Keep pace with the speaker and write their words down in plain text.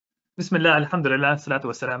بسم الله الحمد لله الصلاة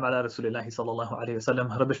والسلام على رسول الله صلى الله عليه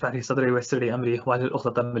وسلم رب اشرح لي صدري ويسر لي أمري واحلل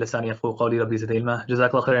عقدة من لساني يفقهوا قولي ربي زد علما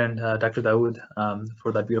جزاك الله خيرا Dr. Dawood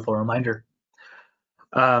for that beautiful reminder.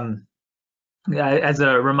 As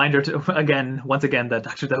a reminder to, once again, that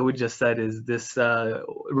Dr. Dawood just said is this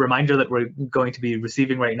reminder that we're going to be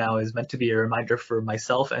receiving right now is meant to be a reminder for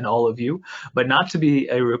myself and all of you, but not to be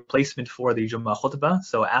a replacement for the Jummah khutbah.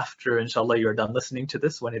 So after, inshallah, you're done listening to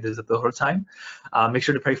this when it is at the Dhuhr time, make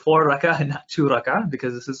sure to pray 4 rak'ah and not 2 rak'ah,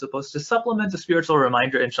 because this is supposed to supplement a spiritual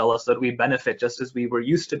reminder, inshallah, so that we benefit just as we were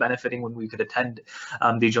used to benefiting when we could attend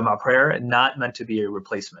the Jummah prayer, not meant to be a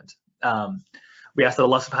replacement. We ask that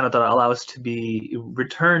Allah subhanahu wa ta'ala allow us to be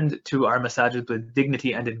returned to our masajid with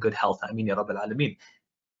dignity and in good health. Ameen ya Rabbil Alameen.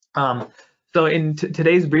 So in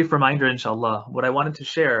today's brief reminder, inshallah, what I wanted to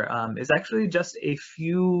share is actually just a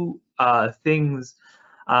few things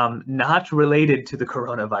not related to the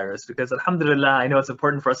coronavirus, because alhamdulillah, I know it's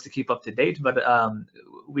important for us to keep up to date, but there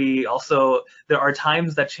are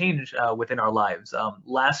times that change within our lives.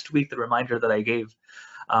 Last week, the reminder that I gave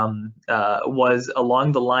was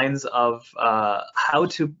along the lines of how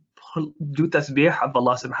to do tasbih of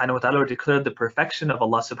Allah subhanahu wa ta'ala, or declare the perfection of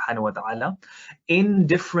Allah subhanahu wa ta'ala in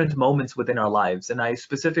different moments within our lives. And I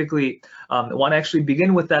specifically want to actually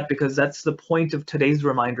begin with that, because that's the point of today's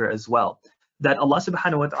reminder as well, that Allah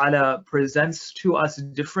subhanahu wa ta'ala presents to us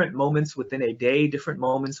different moments within a day, different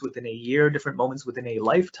moments within a year, different moments within a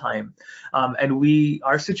lifetime. And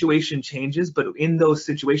our situation changes, but in those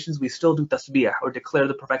situations, we still do tasbih, or declare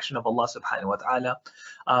the perfection of Allah subhanahu wa ta'ala.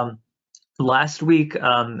 Last week,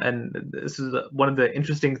 and this is one of the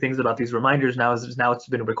interesting things about these reminders now, is now it's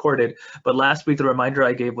been recorded, but last week the reminder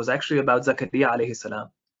I gave was actually about Zakaria alayhi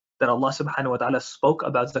salam. That Allah subhanahu wa ta'ala spoke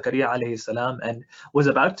about Zakaria alayhi salam and was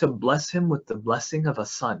about to bless him with the blessing of a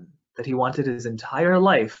son that he wanted his entire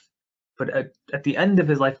life. But at the end of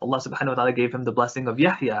his life, Allah subhanahu wa ta'ala gave him the blessing of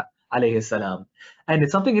Yahya alayhi salam. And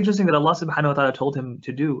it's something interesting that Allah subhanahu wa ta'ala told him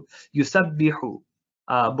to do. Yusabbihu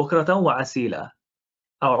bukratan wa asila,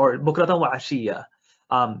 or bukratan wa ashiya,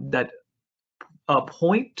 that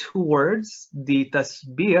point towards the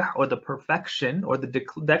tasbih, or the perfection, or the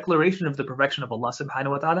declaration of the perfection of Allah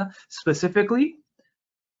subhanahu wa ta'ala, specifically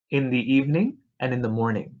in the evening and in the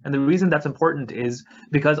morning. And the reason that's important is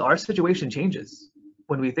because our situation changes.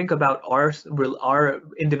 When we think about our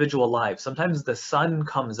individual lives, sometimes the sun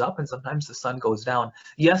comes up and sometimes the sun goes down.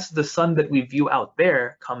 Yes, the sun that we view out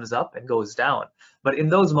there comes up and goes down. But in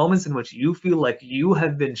those moments in which you feel like you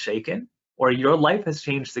have been shaken, or your life has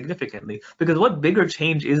changed significantly, because what bigger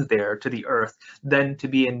change is there to the earth than to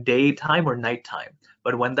be in daytime or nighttime?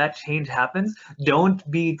 But when that change happens, don't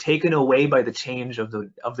be taken away by the change of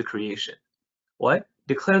the creation. What?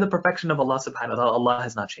 Declare the perfection of Allah subhanahu wa ta'ala. Allah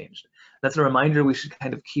has not changed. That's a reminder we should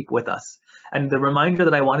kind of keep with us. And the reminder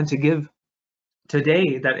that I wanted to give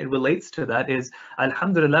today that it relates to that is,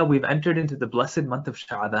 alhamdulillah, we've entered into the blessed month of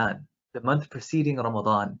Sha'ban, the month preceding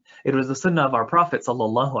Ramadan. It was the sunnah of our Prophet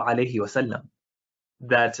sallallahu alaihi wasallam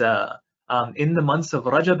that in the months of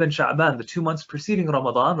Rajab and Sha'ban, the 2 months preceding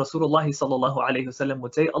Ramadan, Rasulullah sallallahu alaihi wasallam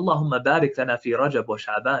would say, Allahumma barik lana fi Rajab wa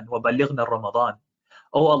Sha'ban wa ballighna Ramadan.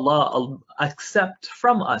 Oh Allah, accept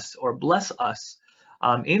from us or bless us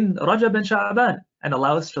in Rajab and Sha'ban, and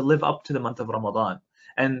allow us to live up to the month of Ramadan.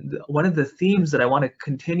 And one of the themes that I want to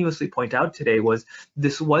continuously point out today was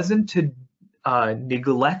this wasn't to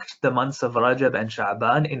neglect the months of Rajab and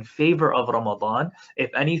Sha'ban in favor of Ramadan.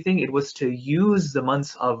 If anything, it was to use the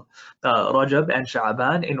months of Rajab and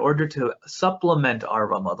Sha'ban in order to supplement our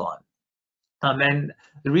Ramadan. And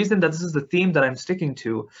the reason that this is the theme that I'm sticking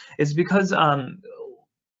to is because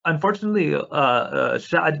unfortunately,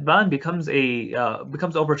 Sha'ban becomes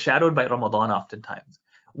overshadowed by Ramadan oftentimes.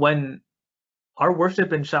 When our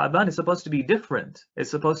worship in Sha'ban is supposed to be different. It's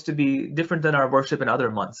supposed to be different than our worship in other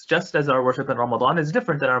months, just as our worship in Ramadan is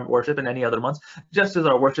different than our worship in any other months, just as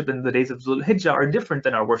our worship in the days of Dhul Hijjah are different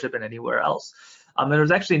than our worship in anywhere else. And it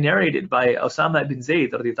was actually narrated by Osama ibn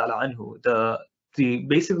Zayd radiallahu anhu, the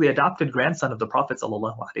basically adopted grandson of the Prophet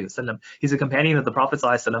sallallahu alaihi wasallam. He's a companion of the Prophet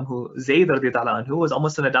sallallahu alaihi wasallam, who Zayd radiallahu anhu was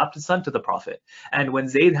almost an adopted son to the Prophet. And when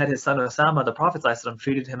Zayd had his son Osama, the Prophet sallallahu alaihi wasallam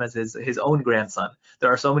treated him as his own grandson.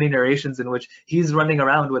 There are so many narrations in which he's running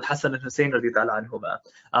around with Hassan and Hussein radiallahu anhuma,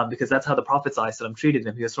 because that's how the Prophet sallallahu alaihi wasallam treated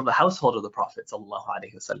him. He was from the household of the Prophet sallallahu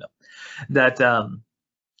alaihi wasallam. That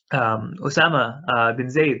Osama bin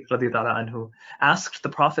Zayd radiallahu anhu asked the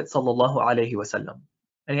Prophet sallallahu alaihi wasallam,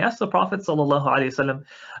 and he asked the Prophet sallallahu alaihi wasallam,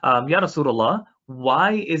 Ya Rasulullah,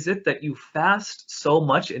 why is it that you fast so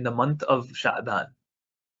much in the month of Sha'ban?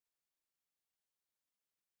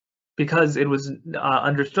 because it was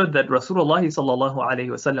understood that Rasulullah sallallahu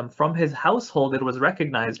alaihi wasallam, from his household, it was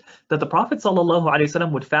recognized that the Prophet sallallahu alaihi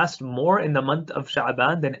wasallam would fast more in the month of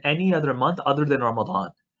Sha'ban than any other month other than Ramadan.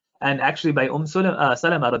 And actually, by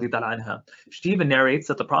Salama radiyallahu anha, she even narrates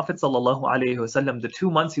that the Prophet sallallahu alaihi wasallam, the 2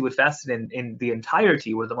 months he would fast in the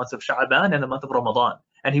entirety were the months of Sha'ban and the month of Ramadan,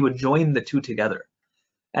 and he would join the two together.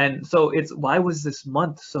 And so it's, why was this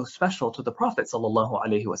month so special to the Prophet sallallahu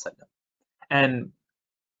alaihi wasallam? And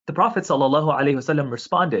the Prophet ﷺ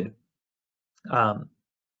responded. The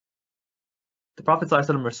Prophet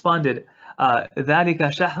ﷺ responded, ذَلِكَ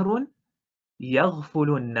شَهْرٌ يَغْفُلُ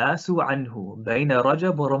النَّاسُ عَنْهُ بَيْنَ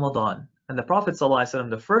رَجَبْ وَرَمَضَانَ. And the Prophet ﷺ,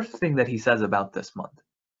 the first thing that he says about this month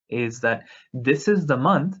is that this is the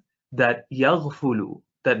month that يَغْفُلُ,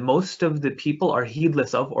 that most of the people are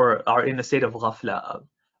heedless of, or are in a state of ghafla of.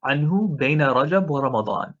 عَنْهُ بَيْنَ رَجَبْ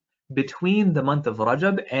وَرَمَضَانَ, between the month of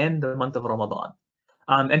Rajab and the month of Ramadan.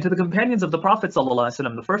 And to the companions of the Prophet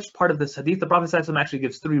ﷺ, the first part of this hadith, the Prophet ﷺ actually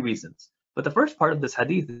gives 3 reasons. But the first part of this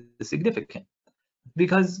hadith is significant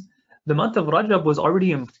because the month of Rajab was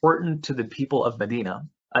already important to the people of Medina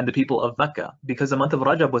and the people of Mecca, because the month of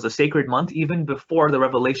Rajab was a sacred month even before the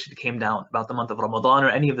revelation came down about the month of Ramadan or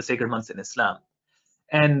any of the sacred months in Islam.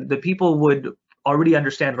 And the people would already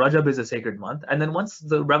understand Rajab is a sacred month. And then once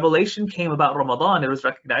the revelation came about Ramadan, it was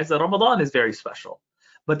recognized that Ramadan is very special.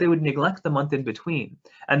 But they would neglect the month in between.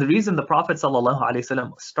 And the reason the Prophet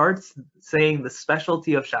ﷺ starts saying the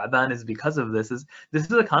specialty of Sha'ban is because of this is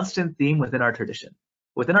a constant theme within our tradition.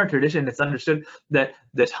 Within our tradition, it's understood that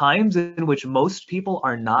the times in which most people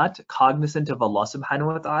are not cognizant of Allah subhanahu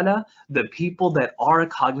wa ta'ala, the people that are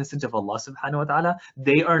cognizant of Allah subhanahu wa ta'ala,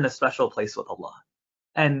 they are in a special place with Allah.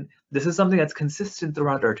 And this is something that's consistent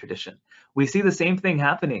throughout our tradition. We see the same thing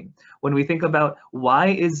happening when we think about why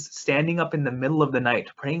is standing up in the middle of the night,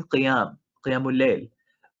 praying qiyamul layl,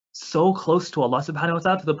 so close to Allah subhanahu wa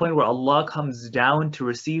ta'ala, to the point where Allah comes down to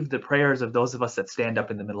receive the prayers of those of us that stand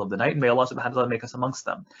up in the middle of the night, and may Allah subhanahu wa ta'ala make us amongst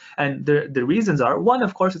them. And the reasons are, one,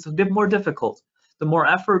 of course, it's a bit more difficult. The more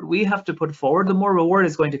effort we have to put forward, the more reward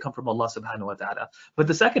is going to come from Allah subhanahu wa ta'ala. But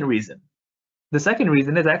the second reason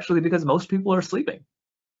is actually because most people are sleeping.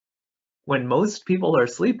 When most people are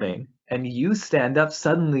sleeping and you stand up,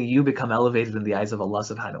 suddenly you become elevated in the eyes of Allah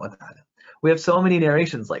subhanahu wa ta'ala. We have so many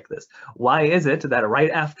narrations like this. Why is it that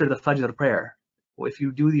right after the Fajr prayer, if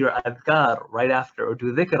you do your adhkar right after, or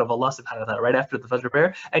do dhikr of Allah subhanahu wa ta'ala right after the Fajr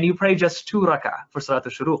prayer, and you pray just 2 rak'ah for Salat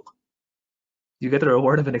al-Shuruq, you get the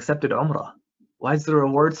reward of an accepted Umrah. Why is the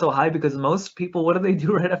reward so high? Because most people, what do they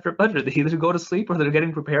do right after Fajr? They either go to sleep or they're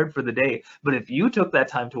getting prepared for the day. But if you took that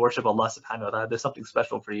time to worship Allah subhanahu wa ta'ala, there's something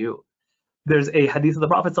special for you. There's a hadith of the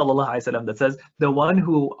Prophet ﷺ that says, the one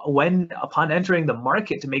who, when upon entering the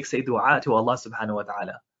market, makes a dua to Allah subhanahu wa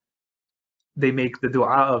ta'ala, they make the dua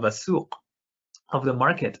of a suq, of the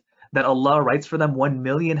market, that Allah writes for them 1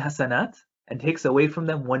 million hasanat and takes away from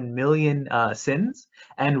them 1 million sins,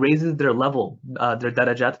 and raises their level, their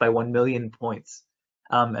darajat, by 1 million points.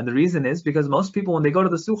 And the reason is because most people, when they go to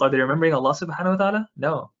the suq, are they remembering Allah subhanahu wa ta'ala?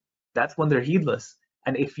 No, that's when they're heedless.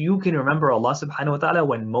 And if you can remember Allah subhanahu wa ta'ala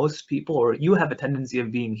when most people, or you have a tendency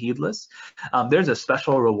of being heedless, there's a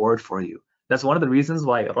special reward for you. That's one of the reasons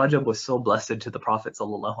why Rajab was so blessed to the Prophet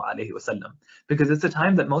sallallahu alaihi wasallam, because it's a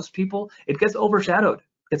time that most people, it gets overshadowed.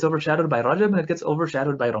 It's overshadowed by Rajab and it gets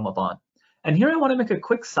overshadowed by Ramadan. And here I want to make a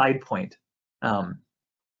quick side point,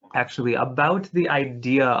 actually, about the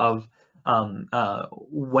idea of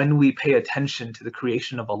when we pay attention to the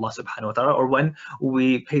creation of Allah subhanahu wa ta'ala, or when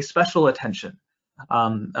we pay special attention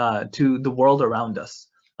to the world around us.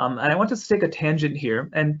 And I want us to take a tangent here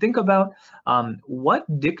and think about what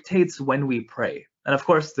dictates when we pray. And of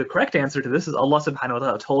course, the correct answer to this is Allah subhanahu wa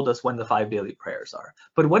ta'ala told us when the 5 daily prayers are.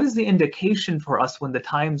 But what is the indication for us when the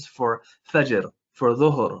times for Fajr, for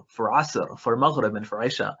Dhuhr, for Asr, for Maghrib, and for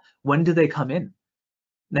Isha, when do they come in?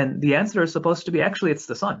 And the answer is supposed to be, actually, it's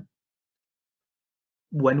the sun.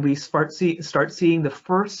 When we start seeing the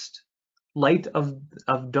first light of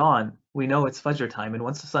dawn, we know it's Fajr time. And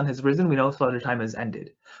once the sun has risen, we know Fajr time has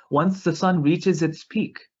ended. Once the sun reaches its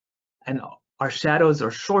peak and our shadows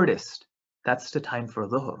are shortest, that's the time for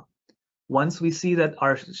Dhuhr. Once we see that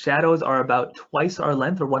our shadows are about twice our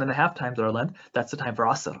length, or 1.5 times our length, that's the time for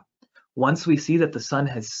Asr. Once we see that the sun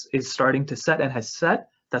is starting to set and has set,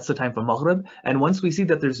 that's the time for Maghrib. And once we see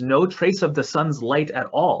that there's no trace of the sun's light at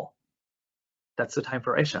all, that's the time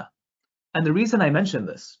for Isha. And the reason I mention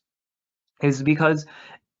this is because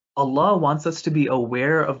Allah wants us to be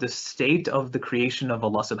aware of the state of the creation of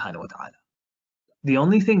Allah subhanahu wa ta'ala. The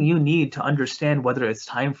only thing you need to understand whether it's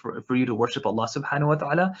time for you to worship Allah subhanahu wa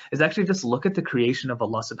ta'ala is actually just look at the creation of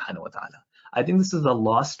Allah subhanahu wa ta'ala. I think this is a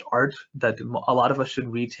lost art that a lot of us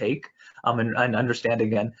should retake and understand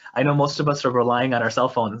again. I know most of us are relying on our cell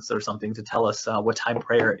phones or something to tell us what time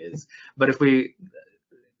prayer is, but if we've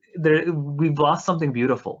lost something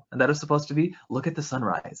beautiful, and that is supposed to be look at the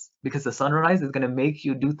sunrise, because the sunrise is going to make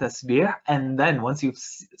you do tasbih, and then once you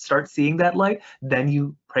start seeing that light, then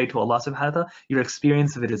you pray to Allah subhanahu wa ta'ala. Your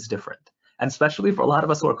experience of it is different, and especially for a lot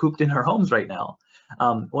of us who are cooped in our homes right now,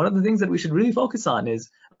 one of the things that we should really focus on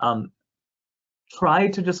is try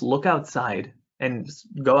to just look outside and just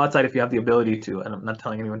go outside if you have the ability to. And I'm not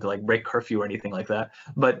telling anyone to like break curfew or anything like that,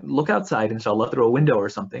 but look outside, inshallah, through a window or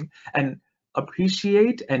something, and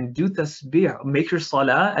appreciate and do tasbih. Make your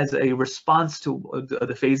salah as a response to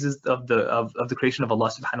the phases of the creation of Allah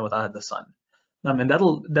subhanahu wa ta'ala, the sun. And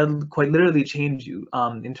that'll quite literally change you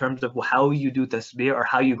in terms of how you do tasbih or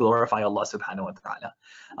how you glorify Allah subhanahu wa ta'ala.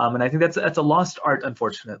 And I think that's a lost art,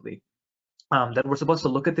 unfortunately. That we're supposed to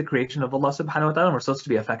look at the creation of Allah subhanahu wa ta'ala, and we're supposed to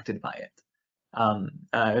be affected by it.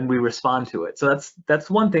 And we respond to it. So that's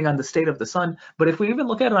one thing on the state of the sun. But if we even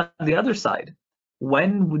look at it on the other side,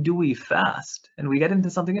 when do we fast? And we get into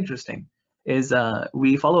something interesting, is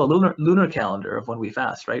we follow a lunar calendar of when we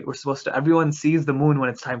fast, right? We're supposed to, everyone sees the moon when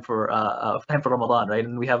it's time for Ramadan, right?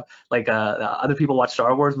 And we have like other people watch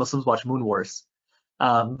Star Wars, Muslims watch Moon Wars.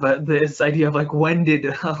 But this idea of like when did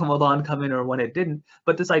Ramadan come in or when it didn't,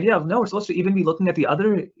 but this idea of no, we're supposed to even be looking at the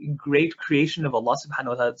other great creation of Allah subhanahu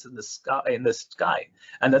wa ta'ala in the sky,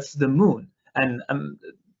 and that's the moon. And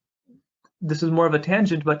this is more of a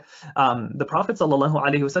tangent, but the Prophet sallallahu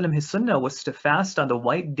alaihi wasallam, his sunnah was to fast on the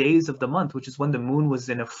white days of the month, which is when the moon was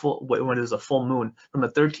in when it was a full moon, from the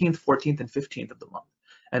 13th, 14th, and 15th of the month.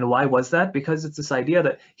 And why was that? Because it's this idea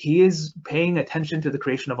that he is paying attention to the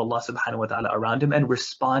creation of Allah subhanahu wa ta'ala around him and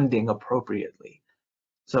responding appropriately.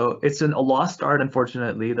 So it's a lost art,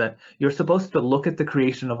 unfortunately, that you're supposed to look at the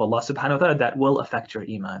creation of Allah subhanahu wa ta'ala that will affect your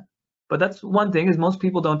iman. But that's one thing, is most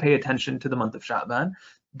people don't pay attention to the month of Sha'ban.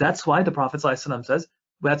 That's why the Prophet ﷺ says,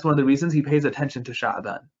 that's one of the reasons he pays attention to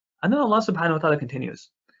Sha'ban. And then Allah subhanahu wa ta'ala continues,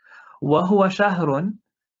 وَهُوَ شَهْرٌ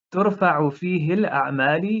تُرْفَعُ فِيهِ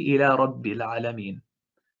الْأَعْمَالِ إِلَى رَبِّ الْعَالَمِينَ.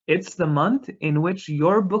 It's the month in which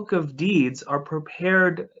your book of deeds are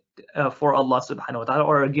prepared for Allah subhanahu wa ta'ala,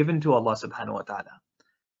 or are given to Allah subhanahu wa ta'ala.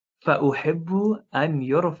 فَأُحِبُّ أَن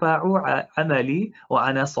يُرْفَعُ عَمَلِي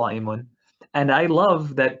وَأَنَا صَائِمٌ. And I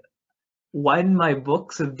love that when my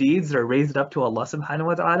books of deeds are raised up to Allah subhanahu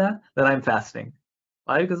wa ta'ala, that I'm fasting.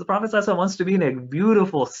 Why? Because the Prophet wants to be in a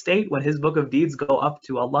beautiful state when his book of deeds go up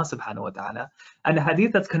to Allah subhanahu wa ta'ala. And the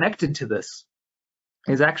hadith that's connected to this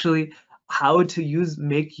is actually how to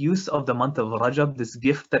make use of the month of Rajab, this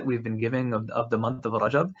gift that we've been giving of the month of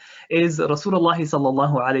Rajab. Is Rasulullah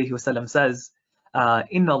sallallahu alayhi wasallam says,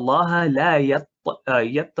 إن الله لا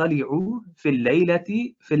يطلع في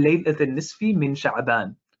الليلة النصف من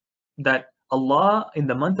شعبان. That Allah in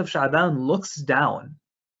the month of Sha'ban looks down,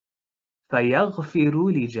 فَيَغْفِرُ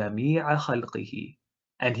لِجَمِيعَ خَلْقِهِ,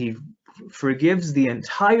 and he forgives the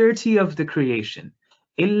entirety of the creation,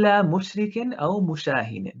 إِلَّا مُشْرِكٍ أَوْ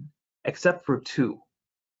مُشَاهِنٍ, except for two.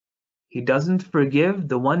 He doesn't forgive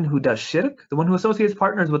the one who does shirk, the one who associates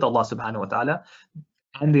partners with Allah subhanahu wa ta'ala,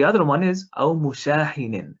 and the other one is أَوْ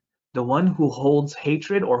مُشَاهِنٍ, the one who holds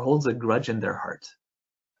hatred or holds a grudge in their heart.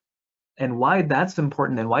 And why that's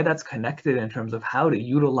important and why that's connected in terms of how to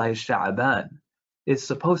utilize Sha'ban is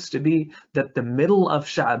supposed to be that the middle of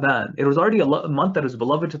Sha'ban, it was already a month that was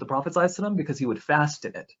beloved to the Prophet ﷺ because he would fast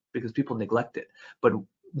in it, because people neglect it. But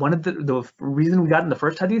one of the reason we got in the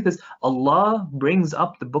first hadith is Allah brings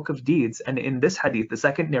up the book of deeds. And in this hadith, the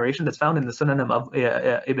second narration that's found in the Sunan of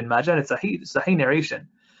Ibn Majah, it's Sahih narration,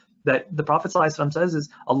 that the Prophet ﷺ says is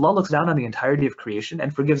Allah looks down on the entirety of creation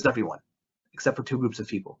and forgives everyone, except for two groups of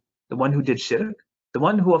people. The one who did shirk, the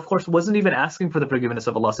one who of course wasn't even asking for the forgiveness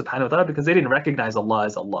of Allah subhanahu wa ta'ala because they didn't recognize Allah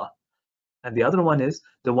as Allah. And the other one is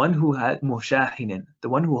the one who had mushahinin, the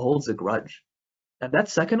one who holds a grudge. And that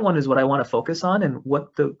second one is what I want to focus on, and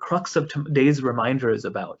what the crux of today's reminder is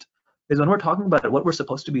about. Is when we're talking about what we're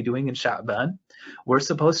supposed to be doing in Sha'ban, we're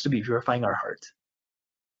supposed to be purifying our heart.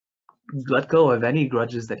 Let go of any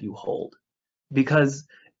grudges that you hold. Because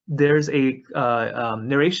there's a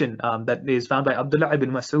narration that is found by Abdullah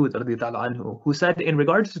ibn Mas'ud anhu, who said in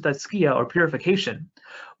regards to tazkiyah or purification,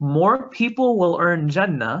 more people will earn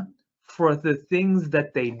Jannah for the things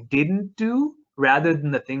that they didn't do rather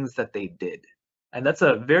than the things that they did. And that's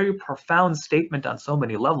a very profound statement on so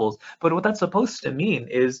many levels. But what that's supposed to mean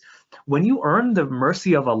is when you earn the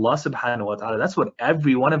mercy of Allah subhanahu wa ta'ala, that's what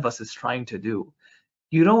every one of us is trying to do.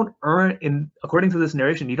 You don't earn, according to this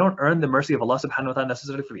narration, you don't earn the mercy of Allah subhanahu wa ta'ala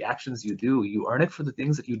necessarily for the actions you do. You earn it for the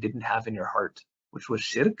things that you didn't have in your heart, which was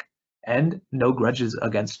shirk and no grudges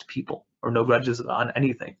against people or no grudges on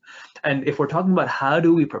anything. And if we're talking about how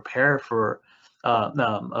do we prepare for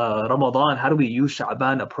Ramadan, how do we use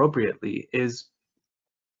Sha'ban appropriately, is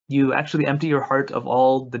you actually empty your heart of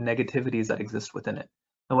all the negativities that exist within it.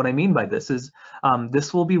 And what I mean by this is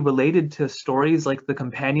this will be related to stories like the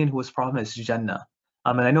companion who was promised Jannah.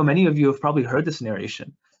 And I know many of you have probably heard this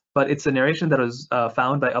narration, but it's a narration that was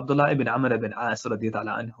found by Abdullah ibn Amr ibn As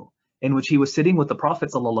radiallahu anhu, in which he was sitting with the Prophet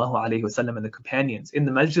sallallahu alaihi wasallam and the companions in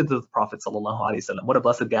the masjid of the Prophet sallallahu alaihi wasallam. What a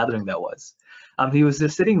blessed gathering that was. He was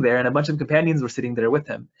just sitting there, and a bunch of companions were sitting there with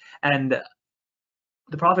him. And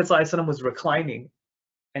the Prophet sallallahu alaihi wasallam was reclining,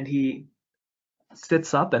 and he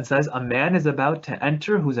sits up and says, a man is about to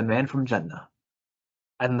enter who's a man from Jannah.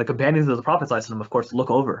 And the companions of the Prophet ﷺ, of course,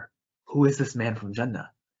 look over. Who is this man from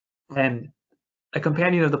Jannah? And a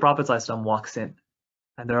companion of the Prophet ﷺ walks in.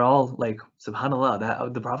 And they're all like, subhanAllah,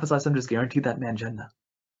 that the Prophet ﷺ just guaranteed that man Jannah.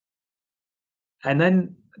 And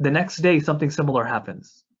then the next day, something similar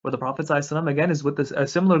happens, where the Prophet ﷺ again is with a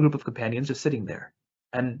similar group of companions just sitting there.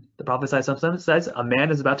 And the Prophet ﷺ says, a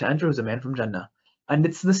man is about to enter who's a man from Jannah. And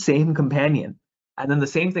it's the same companion. And then the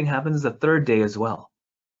same thing happens the third day as well.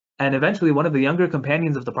 And eventually one of the younger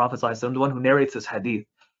companions of the Prophet ﷺ, the one who narrates this hadith,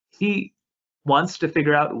 he wants to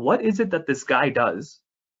figure out what is it that this guy does.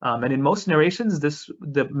 And in most narrations,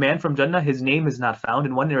 the man from Jannah, his name is not found.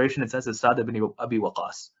 In one narration, it says it's Sa'd ibn Abi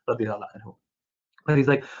Waqqas. But he's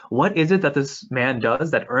like, what is it that this man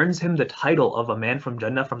does that earns him the title of a man from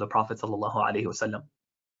Jannah from the Prophet ﷺ?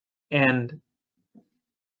 And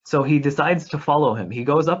so he decides to follow him. He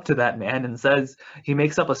goes up to that man and says, he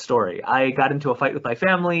makes up a story. I got into a fight with my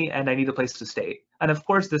family and I need a place to stay. And of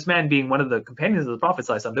course, this man being one of the companions of the Prophet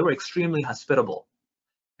ﷺ, they were extremely hospitable.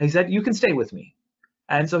 And he said, you can stay with me.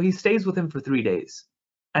 And so he stays with him for 3 days.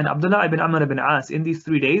 And Abdullah ibn Amr ibn As in these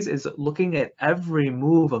 3 days is looking at every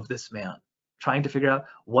move of this man, trying to figure out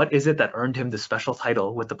what is it that earned him the special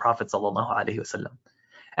title with the Prophet ﷺ.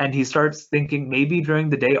 And he starts thinking maybe during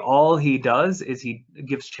the day, all he does is he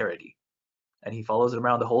gives charity. And he follows it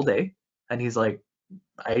around the whole day. And he's like,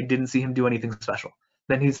 I didn't see him do anything special.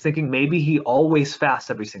 Then he's thinking maybe he always fasts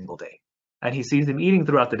every single day. And he sees him eating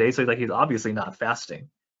throughout the day, so he's obviously not fasting.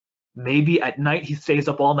 Maybe at night he stays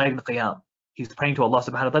up all night in the qiyam. He's praying to Allah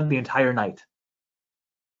subhanahu wa ta'ala the entire night.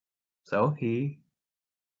 So he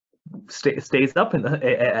stays up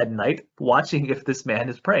at night watching if this man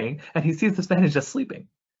is praying, and he sees this man is just sleeping.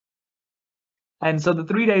 And so the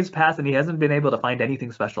 3 days pass and he hasn't been able to find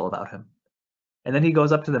anything special about him. And then he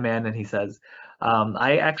goes up to the man and he says,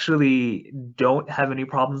 I actually don't have any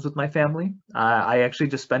problems with my family. I actually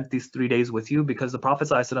just spent these 3 days with you because the Prophet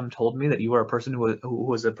ﷺ told me that you were a person who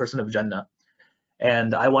was a person of Jannah.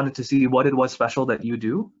 And I wanted to see what it was special that you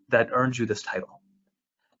do that earned you this title.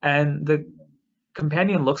 And the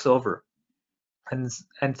companion looks over and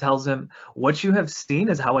tells him, what you have seen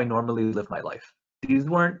is how I normally live my life. These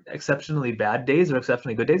weren't exceptionally bad days or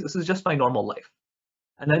exceptionally good days. This is just my normal life.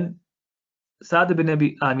 And then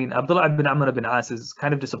Abdullah ibn Amr ibn As is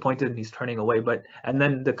kind of disappointed and he's turning away. And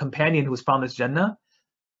then the companion who was promised Jannah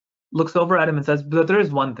looks over at him and says, but there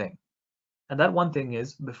is one thing. And that one thing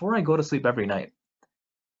is, before I go to sleep every night,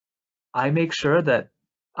 I make sure that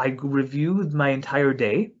I review my entire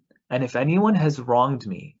day. And if anyone has wronged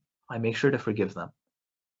me, I make sure to forgive them.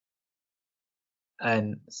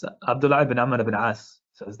 And Abdullah ibn Amr ibn As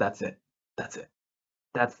says, that's it.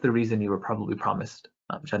 That's the reason you were probably promised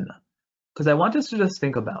Jannah. Because I want us to just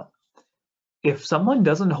think about, if someone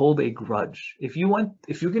doesn't hold a grudge, if you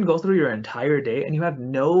can go through your entire day and you have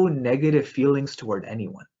no negative feelings toward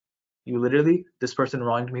anyone, you literally, this person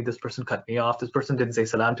wronged me, this person cut me off, this person didn't say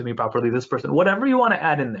salam to me properly, this person, whatever you want to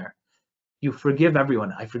add in there, you forgive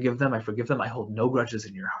everyone. I forgive them. I hold no grudges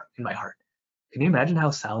in my heart. Can you imagine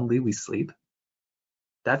how soundly we sleep?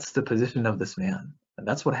 That's the position of this man. And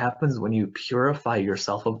that's what happens when you purify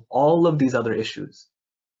yourself of all of these other issues.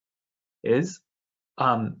 In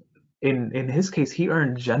his case, he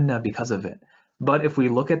earned Jannah because of it. But if we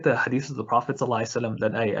look at the hadith of the Prophet ﷺ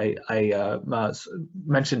that I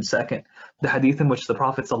mentioned second, the hadith in which the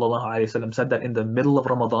Prophet ﷺ said that in the middle of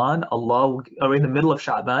Ramadan, in the middle of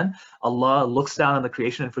Sha'ban, Allah looks down on the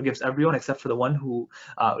creation and forgives everyone except for the one who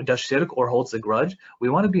does shirk or holds a grudge. We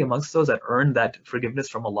want to be amongst those that earn that forgiveness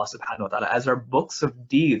from Allah subhanahu wa ta'ala. As our books of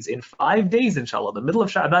deeds in 5 days, inshallah, the middle of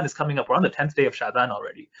Sha'ban is coming up. We're on the 10th day of Sha'ban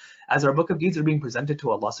already. As our book of deeds are being presented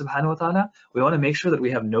to Allah subhanahu wa ta'ala, we want to make sure that we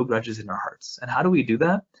have no grudges in our hearts. And how do we do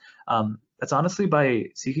that? That's honestly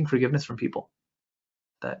by seeking forgiveness from people.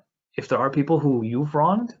 That if there are people who you've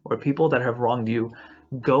wronged or people that have wronged you,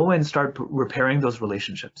 go and start repairing those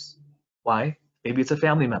relationships. Why? Maybe it's a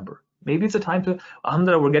family member. Maybe it's a time to,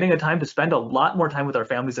 alhamdulillah, we're getting a time to spend a lot more time with our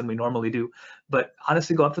families than we normally do. But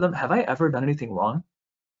honestly, go up to them. Have I ever done anything wrong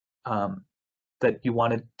that you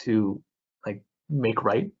wanted to like make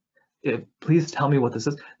right? Please tell me what this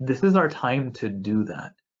is. This is our time to do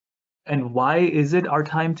that. And why is it our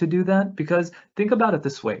time to do that? Because think about it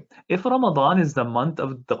this way. If Ramadan is the month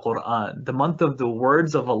of the Quran, the month of the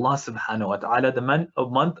words of Allah subhanahu wa ta'ala, a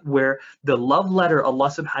month where the love letter Allah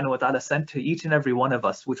subhanahu wa ta'ala sent to each and every one of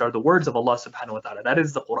us, which are the words of Allah subhanahu wa ta'ala, that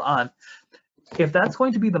is the Quran. If that's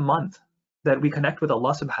going to be the month that we connect with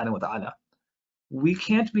Allah subhanahu wa ta'ala, we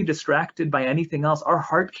can't be distracted by anything else. Our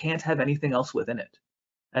heart can't have anything else within it.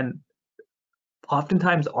 And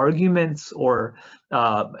oftentimes arguments or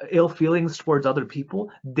ill feelings towards other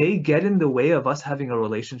people, they get in the way of us having a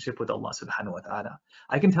relationship with Allah subhanahu wa ta'ala.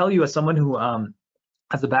 I can tell you, as someone who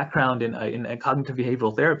has a background in cognitive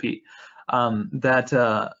behavioral therapy,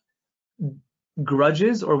 that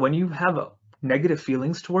grudges, or when you have negative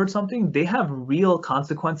feelings towards something, they have real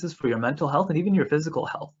consequences for your mental health and even your physical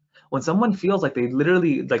health. When someone feels like they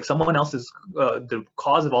literally, like someone else is the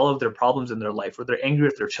cause of all of their problems in their life, or they're angry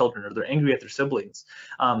at their children, or they're angry at their siblings,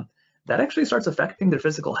 that actually starts affecting their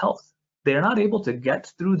physical health. They're not able to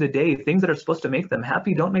get through the day. Things that are supposed to make them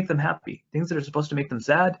happy don't make them happy. Things that are supposed to make them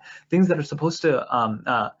sad, things that are supposed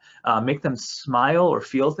to make them smile or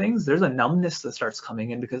feel things, there's a numbness that starts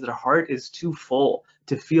coming in because their heart is too full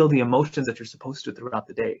to feel the emotions that you're supposed to throughout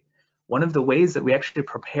the day. One of the ways that we actually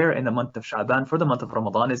prepare in the month of Sha'ban for the month of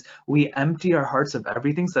Ramadan is we empty our hearts of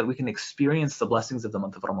everything so that we can experience the blessings of the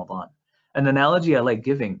month of Ramadan. An analogy I like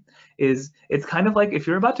giving is, it's kind of like if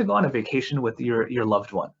you're about to go on a vacation with your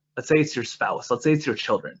loved one. Let's say it's your spouse, let's say it's your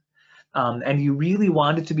children, and you really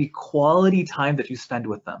want it to be quality time that you spend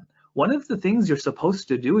with them. One of the things you're supposed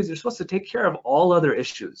to do is you're supposed to take care of all other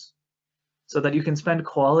issues so that you can spend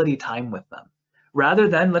quality time with them. Rather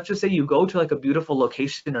than, let's just say you go to like a beautiful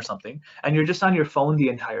location or something and you're just on your phone the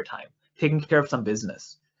entire time, taking care of some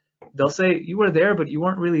business. They'll say, you were there, but you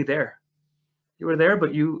weren't really there. You were there,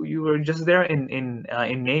 but you were just there in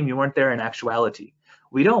name. You weren't there in actuality.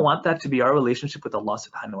 We don't want that to be our relationship with Allah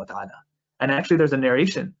subhanahu wa ta'ala. And actually there's a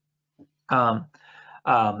narration about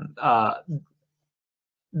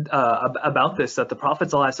this, that the Prophet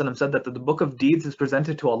ﷺ said that the book of deeds is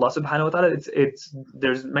presented to Allah subhanahu wa ta'ala.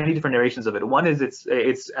 There's many different narrations of it. One is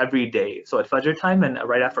it's every day, so at Fajr time and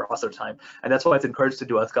right after Asr time, and that's why it's encouraged to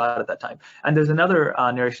do azkar at that time. And there's another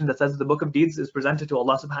narration that says the book of deeds is presented to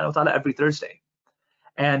Allah subhanahu wa ta'ala every Thursday.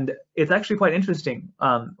 And it's actually quite interesting.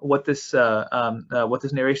 What this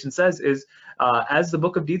narration says is, as the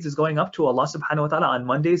book of deeds is going up to Allah subhanahu wa ta'ala on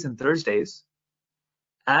Mondays and Thursdays,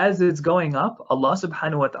 as it's going up, Allah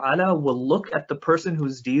subhanahu wa ta'ala will look at the person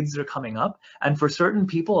whose deeds are coming up, and for certain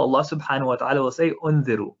people, Allah subhanahu wa ta'ala will say,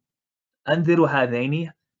 Unziru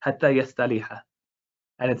hadaini hatta yastaliha.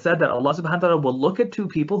 And it said that Allah subhanahu wa ta'ala will look at two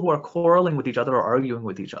people who are quarreling with each other or arguing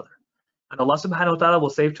with each other. And Allah subhanahu wa ta'ala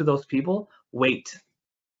will say to those people, wait,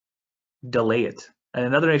 delay it. And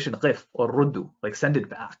another nation, qif or ruddu, like send it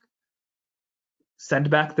back.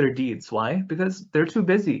 Send back their deeds. Why? Because they're too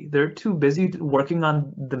busy. They're too busy working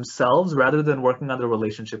on themselves rather than working on their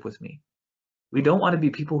relationship with me. We don't want to be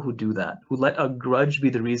people who do that, who let a grudge be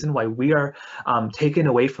the reason why we are taken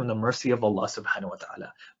away from the mercy of Allah subhanahu wa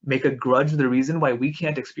ta'ala. Make a grudge the reason why we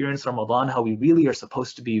can't experience Ramadan how we really are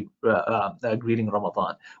supposed to be greeting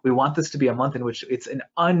Ramadan. We want this to be a month in which it's an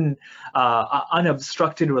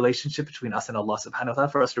unobstructed relationship between us and Allah subhanahu wa ta'ala,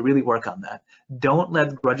 for us to really work on that. Don't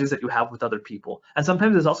let grudges that you have with other people. And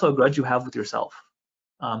sometimes there's also a grudge you have with yourself.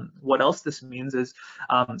 What else this means is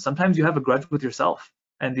sometimes you have a grudge with yourself.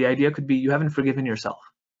 And the idea could be you haven't forgiven yourself.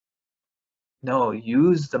 No,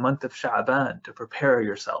 use the month of Sha'ban to prepare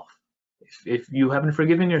yourself. If you haven't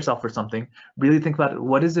forgiven yourself for something, really think about it.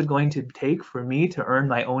 What is it going to take for me to earn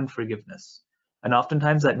my own forgiveness? And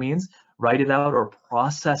oftentimes that means write it out or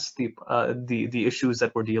process the issues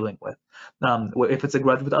that we're dealing with. If it's a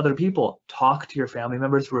grudge with other people, talk to your family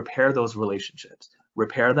members, repair those relationships.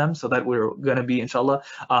 Repair them so that we're going to be, inshallah,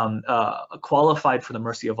 qualified for the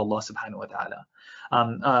mercy of Allah subhanahu wa ta'ala.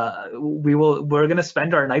 We're going to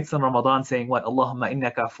spend our nights in Ramadan saying what? Allahumma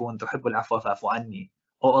innaka afuun tuhibbul afwa fa'fu anni.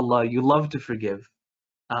 Oh Allah, you love to forgive.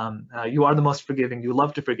 You are the most forgiving. You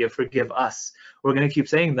love to forgive. Forgive us. We're going to keep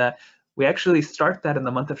saying that. We actually start that in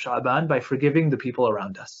the month of Sha'ban by forgiving the people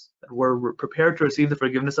around us. We're prepared to receive the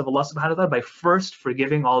forgiveness of Allah subhanahu wa ta'ala by first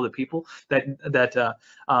forgiving all the people that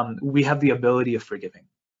we have the ability of forgiving.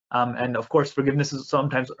 And of course, forgiveness is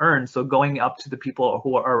sometimes earned. So going up to the people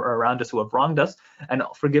who are around us who have wronged us and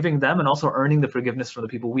forgiving them, and also earning the forgiveness from the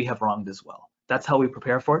people we have wronged as well. That's how we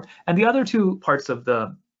prepare for it. And the other two parts of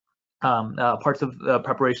the parts of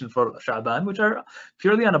preparation for Sha'ban, which are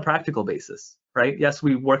purely on a practical basis, right? Yes,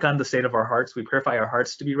 we work on the state of our hearts, we purify our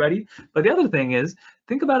hearts to be ready. But the other thing is,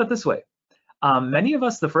 think about it this way. Many of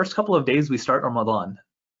us, the first couple of days we start Ramadan,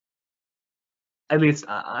 at least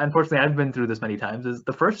unfortunately I've been through this many times, is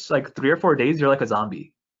the first like 3 or 4 days you're like a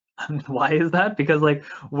zombie. Why is that? Because like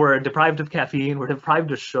we're deprived of caffeine, we're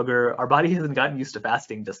deprived of sugar, our body hasn't gotten used to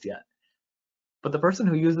fasting just yet. But the person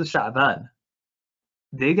who uses Sha'ban,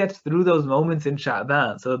 they get through those moments in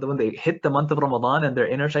Sha'ban so that when they hit the month of Ramadan and their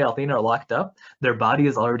inner shayateen are locked up, their body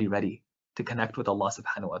is already ready to connect with Allah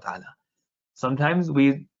subhanahu wa ta'ala. Sometimes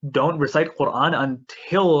we don't recite Quran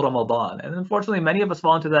until Ramadan. And unfortunately, many of us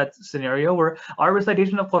fall into that scenario where our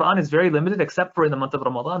recitation of Quran is very limited, except for in the month of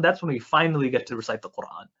Ramadan. That's when we finally get to recite the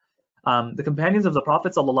Quran. The companions of the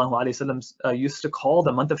Prophet ﷺ, used to call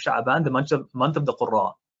the month of Sha'ban the month of the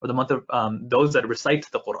Qur'an, or the month of those that recite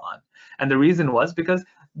the Quran. And the reason was because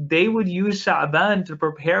they would use Sha'ban to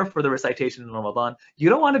prepare for the recitation in Ramadan. You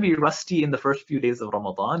don't want to be rusty in the first few days of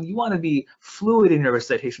Ramadan. You want to be fluid in your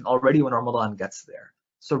recitation already when Ramadan gets there.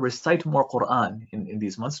 So recite more Quran in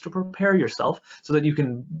these months to prepare yourself so that you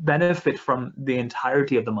can benefit from the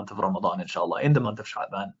entirety of the month of Ramadan, inshallah, in the month of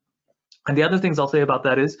Sha'ban. And the other things I'll say about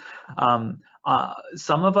that is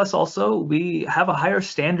some of us also, we have a higher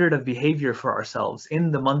standard of behavior for ourselves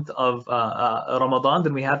in the month of Ramadan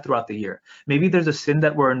than we have throughout the year. Maybe there's a sin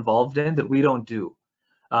that we're involved in that we don't do.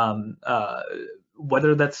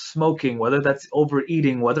 Whether that's smoking, whether that's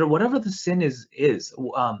overeating, whatever the sin is,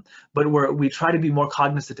 but we try to be more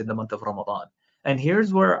cognizant in the month of Ramadan. And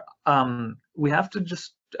here's where we have to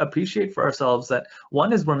just appreciate for ourselves that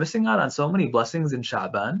one is we're missing out on so many blessings in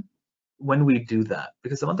Sha'ban when we do that,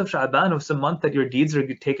 because the month of Sha'ban was a month that your deeds are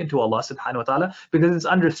taken to Allah subhanahu wa ta'ala, because it's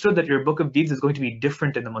understood that your book of deeds is going to be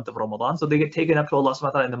different in the month of Ramadan, so they get taken up to Allah subhanahu wa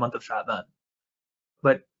ta'ala in the month of Sha'ban.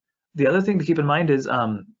 But the other thing to keep in mind is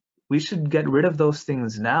we should get rid of those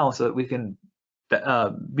things now so that we can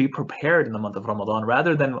be prepared in the month of Ramadan,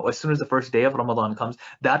 rather than as soon as the first day of Ramadan comes,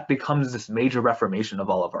 that becomes this major reformation of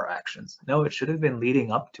all of our actions. No, it should have been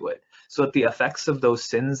leading up to it, so that the effects of those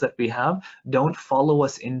sins that we have don't follow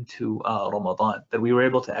us into Ramadan, that we were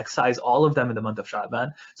able to excise all of them in the month of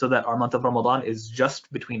Sha'ban, so that our month of Ramadan is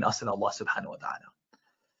just between us and Allah subhanahu wa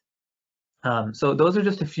ta'ala. So those are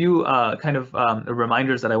just a few kind of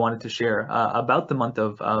reminders that I wanted to share about the month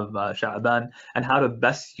of Sha'ban and how to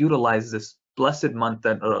best utilize this blessed month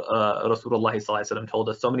that Rasulullah told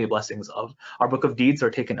us so many blessings of. Our book of deeds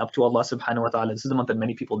are taken up to Allah subhanahu wa ta'ala. This is a month that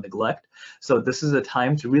many people neglect. So this is a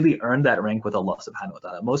time to really earn that rank with Allah subhanahu wa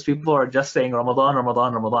ta'ala. Most people are just saying Ramadan,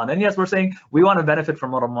 Ramadan, Ramadan. And yes, we're saying we want to benefit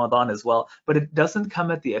from Ramadan as well, but it doesn't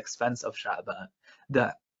come at the expense of Sha'ban.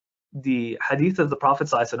 The hadith of the Prophet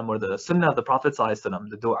ﷺ, or the sunnah of the Prophet ﷺ,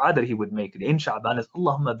 the dua that he would make in Sha'ban is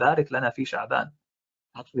Allahumma barik lana fi Sha'ban.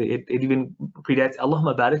 Actually, it even predates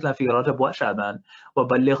Allahumma barik lana fi Rajab wa Sha'ban wa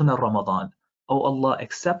ballighna Ramadan. Oh Allah,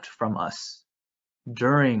 accept from us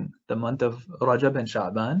during the month of Rajab and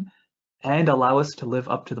Sha'ban and allow us to live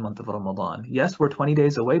up to the month of Ramadan. Yes, we're 20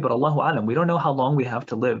 days away, but Allahu Alam, we don't know how long we have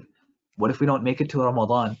to live. What if we don't make it to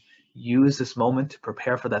Ramadan? Use this moment to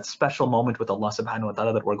prepare for that special moment with Allah subhanahu wa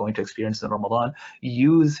ta'ala that we're going to experience in Ramadan.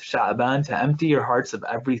 Use Sha'ban to empty your hearts of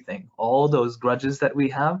everything, all those grudges that we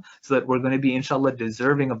have, so that we're going to be inshallah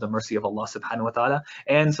deserving of the mercy of Allah subhanahu wa ta'ala.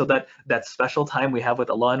 And so that that special time we have with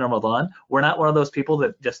Allah in Ramadan, we're not one of those people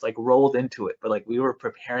that just like rolled into it, but like we were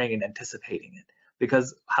preparing and anticipating it.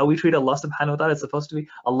 Because how we treat Allah subhanahu wa ta'ala is supposed to be,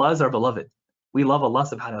 Allah is our beloved. We love Allah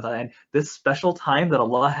subhanahu wa ta'ala, and this special time that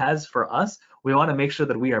Allah has for us, we want to make sure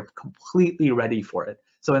that we are completely ready for it.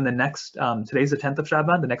 So in the next, today's the 10th of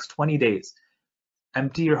Sha'ban, the next 20 days,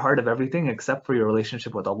 empty your heart of everything except for your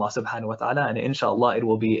relationship with Allah subhanahu wa ta'ala, and inshallah it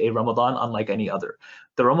will be a Ramadan unlike any other.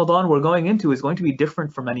 The Ramadan we're going into is going to be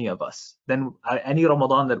different for many of us than any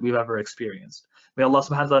Ramadan that we've ever experienced. May Allah subhanahu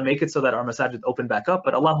wa ta'ala make it so that our masajid open back up,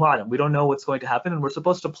 but Allahu A'lam, we don't know what's going to happen, and we're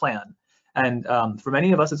supposed to plan. And for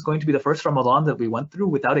many of us, it's going to be the first Ramadan that we went through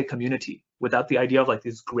without a community, without the idea of like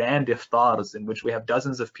these grand iftars in which we have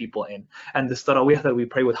dozens of people in, and this tarawih that we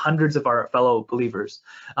pray with hundreds of our fellow believers.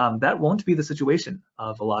 That won't be the situation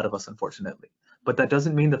of a lot of us, unfortunately. But that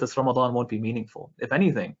doesn't mean that this Ramadan won't be meaningful. If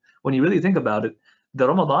anything, when you really think about it, the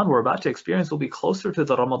Ramadan we're about to experience will be closer to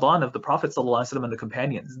the Ramadan of the Prophet ﷺ and the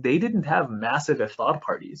companions. They didn't have massive iftar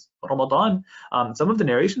parties. Ramadan, some of the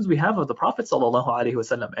narrations we have of the Prophet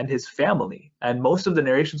ﷺ and his family, and most of the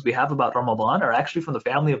narrations we have about Ramadan are actually from the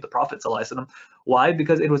family of the Prophet ﷺ. Why?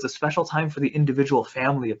 Because it was a special time for the individual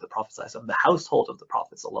family of the Prophet ﷺ, the household of the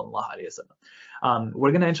Prophet ﷺ.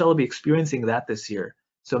 We're going to inshallah be experiencing that this year.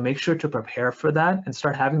 So make sure to prepare for that and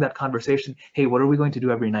start having that conversation. Hey, what are we going to do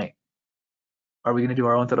every night? Are we going to do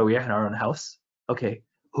our own tarawih in our own house? Okay,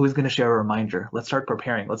 who's going to share a reminder? Let's start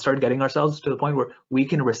preparing. Let's start getting ourselves to the point where we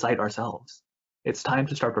can recite ourselves. It's time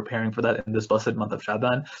to start preparing for that in this blessed month of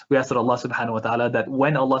Sha'ban. We ask that Allah subhanahu wa ta'ala, that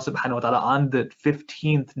when Allah subhanahu wa ta'ala on the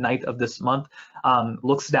 15th night of this month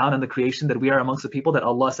looks down on the creation, that we are amongst the people that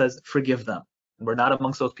Allah says, forgive them. We're not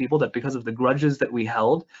amongst those people that because of the grudges that we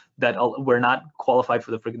held, that we're not qualified for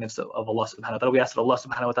the forgiveness of Allah subhanahu wa ta'ala. We ask that Allah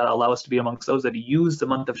subhanahu wa ta'ala allow us to be amongst those that use the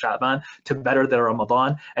month of Sha'ban to better their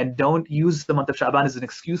Ramadan, and don't use the month of Sha'ban as an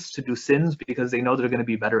excuse to do sins because they know they're going to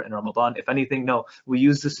be better in Ramadan. If anything, no, we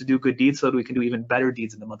use this to do good deeds so that we can do even better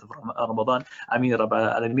deeds in the month of Ramadan. Ameen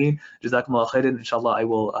Rabbal Alameen. Jazakumullah khairan. Inshallah,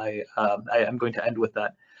 I am going to end with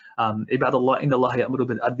that. عباد الله إن الله يأمر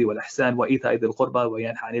بالعدل والإحسان وإيتاء ذي القربى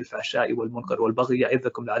وينهى عن الفحشاء والمنكر والبغي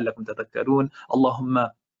يعظكم لعلكم تذكرون اللهم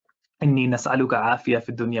إني نسألك عافية في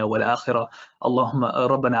الدنيا والآخرة اللهم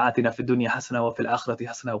ربنا آتنا في الدنيا حسنة وفي الآخرة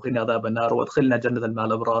حسنة وقنا عذاب النار وادخلنا جنة مع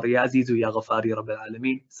الأبرار يا عزيز يا غفار يا رب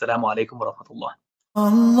العالمين السلام عليكم ورحمة الله.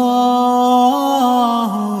 الله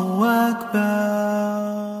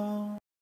أكبر.